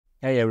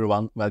Hey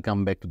everyone,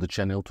 welcome back to the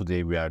channel.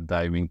 Today we are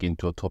diving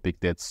into a topic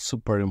that's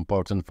super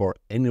important for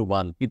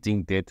anyone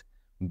hitting that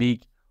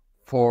big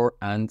 4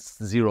 and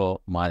 0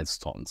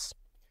 milestones.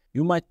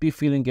 You might be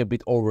feeling a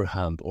bit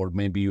overwhelmed, or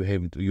maybe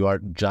you are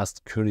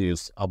just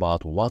curious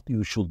about what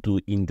you should do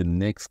in the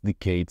next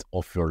decade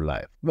of your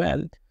life.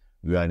 Well,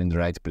 we are in the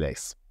right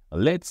place.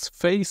 Let's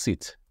face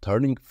it,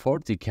 turning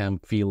 40 can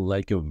feel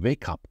like a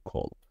wake-up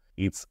call.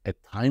 It's a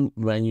time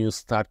when you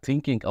start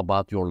thinking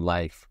about your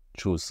life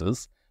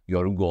choices,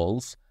 your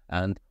goals,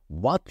 and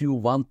what you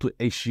want to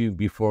achieve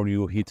before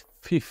you hit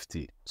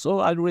 50.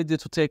 So are you ready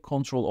to take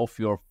control of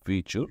your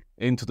future?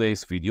 In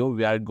today's video,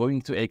 we are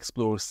going to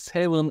explore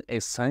 7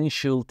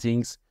 essential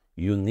things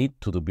you need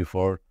to do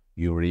before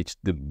you reach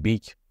the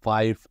big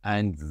 5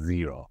 and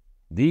 0.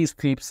 These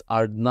tips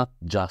are not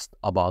just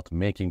about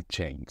making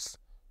change.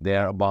 They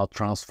are about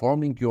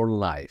transforming your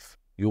life.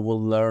 You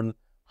will learn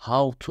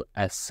how to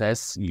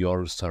assess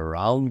your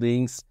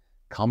surroundings,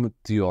 commit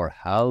to your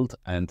health,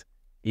 and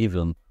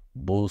even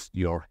boost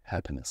your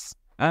happiness.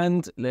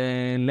 And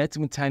let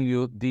me tell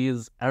you,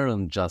 these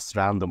aren't just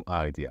random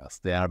ideas.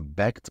 They are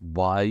backed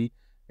by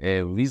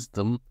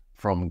wisdom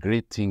from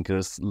great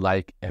thinkers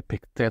like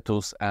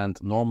Epictetus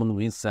and Norman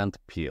Vincent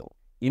Peale.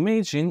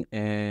 Imagine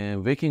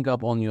waking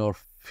up on your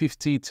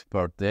 50th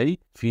birthday,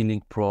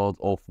 feeling proud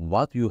of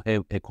what you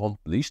have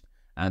accomplished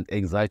and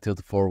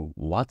excited for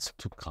what's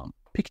to come.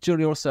 Picture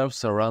yourself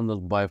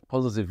surrounded by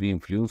positive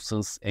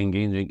influences,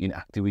 engaging in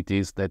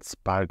activities that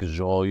spark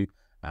joy,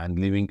 and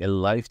living a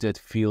life that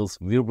feels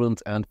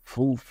vibrant and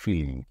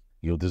fulfilling.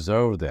 You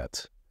deserve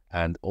that.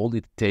 And all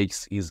it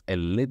takes is a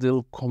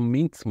little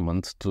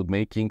commitment to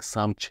making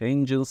some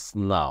changes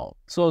now.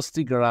 So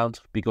stick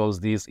around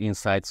because these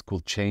insights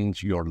could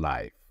change your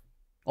life.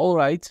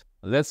 Alright,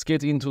 let's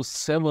get into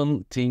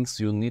 7 things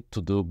you need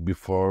to do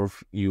before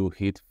you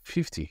hit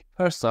 50.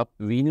 First up,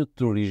 we need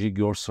to rejig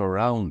your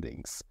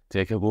surroundings.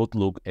 Take a good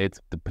look at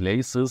the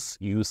places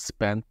you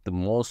spend the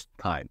most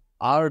time.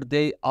 Are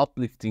they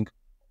uplifting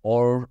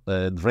or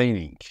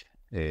draining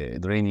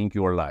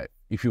your life?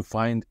 If you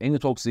find any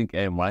toxic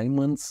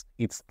environments,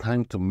 it's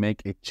time to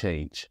make a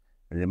change.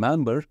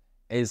 Remember,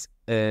 as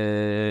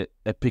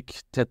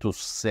Epictetus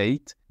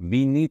said,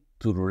 we need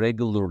to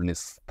regularly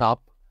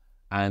stop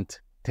and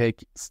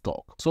take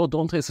stock. So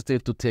don't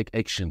hesitate to take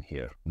action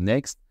here.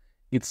 Next,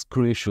 it's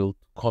crucial to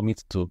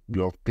commit to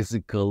your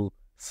physical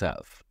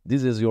self.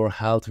 This is your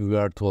health we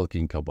are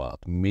talking about.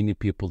 Many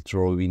people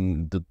throw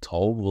in the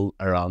towel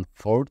around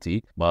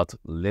 40, but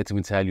let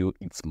me tell you,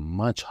 it's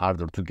much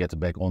harder to get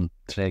back on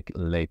track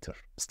later.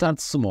 Start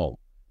small.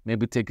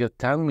 Maybe take a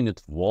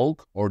 10-minute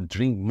walk or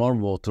drink more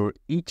water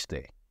each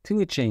day.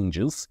 Tiny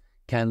changes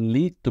can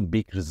lead to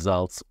big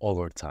results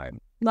over time.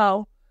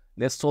 Now,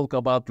 let's talk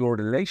about your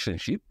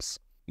relationships.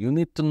 You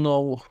need to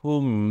know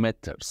who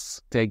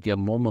matters. Take a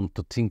moment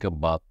to think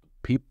about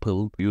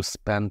people you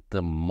spend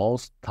the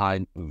most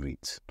time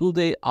with. Do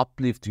they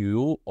uplift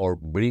you or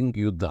bring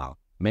you down?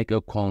 Make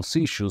a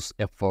conscious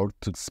effort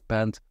to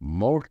spend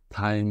more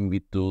time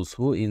with those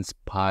who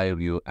inspire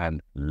you and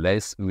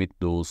less with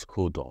those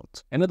who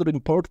don't. Another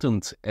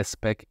important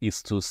aspect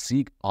is to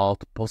seek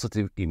out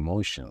positive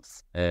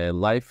emotions.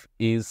 Life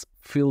is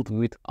filled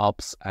with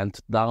ups and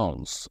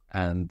downs,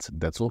 and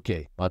that's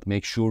okay. But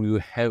make sure you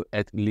have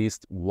at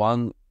least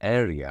one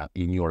area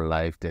in your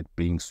life that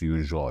brings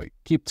you joy.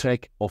 Keep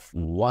track of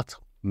what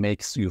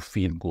makes you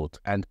feel good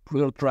and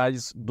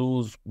prioritize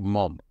those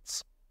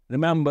moments.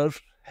 Remember,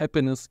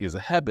 happiness is a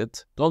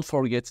habit. Don't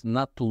forget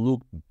not to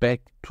look back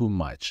too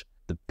much.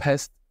 The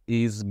past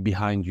is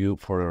behind you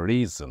for a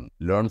reason.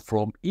 Learn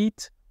from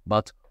it,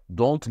 but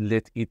don't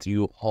let it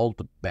you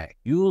hold back.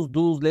 Use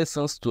those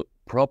lessons to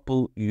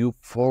propel you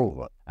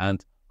forward.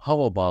 And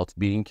how about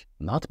being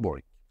not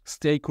boring?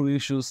 Stay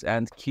curious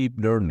and keep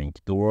learning.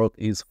 The world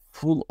is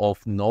full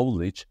of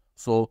knowledge,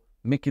 so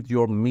make it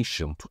your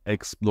mission to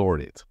explore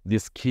it.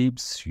 This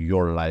keeps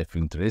your life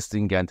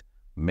interesting and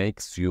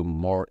makes you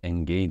more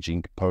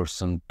engaging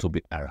person to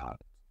be around.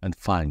 And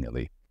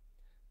finally,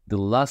 the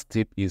last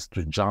tip is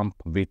to jump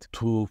with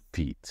 2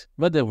 feet.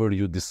 Whatever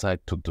you decide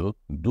to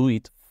do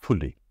it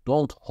fully.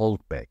 Don't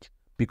hold back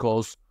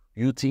because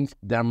you think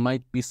there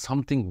might be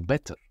something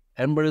better.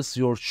 Embrace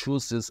your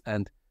choices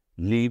and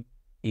live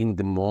in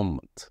the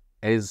moment.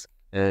 As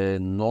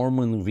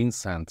Norman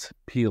Vincent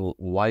Peale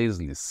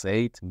wisely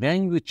said,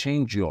 when you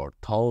change your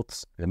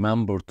thoughts,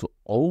 remember to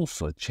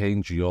also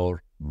change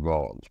your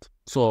world.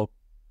 So,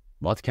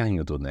 what can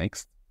you do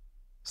next?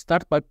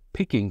 Start by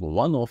picking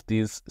one of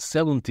these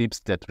 7 tips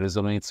that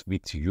resonates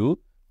with you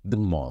the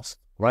most.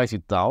 Write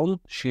it down,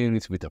 share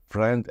it with a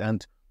friend,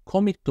 and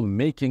commit to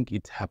making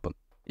it happen.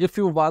 If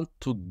you want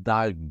to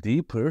dive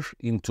deeper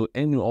into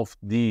any of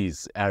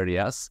these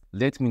areas,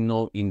 let me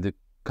know in the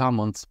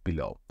comments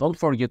below. Don't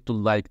forget to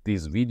like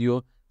this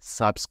video,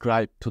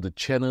 subscribe to the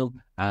channel,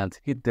 and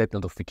hit that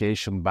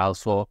notification bell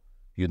so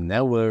you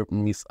never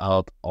miss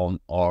out on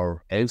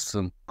our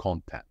awesome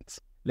content.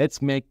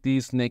 Let's make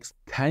these next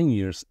 10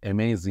 years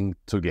amazing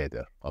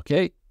together,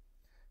 okay?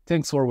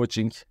 Thanks for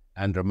watching,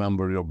 and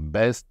remember, your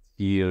best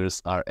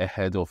years are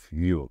ahead of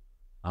you.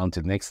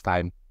 Until next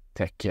time,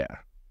 take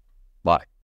care. Bye.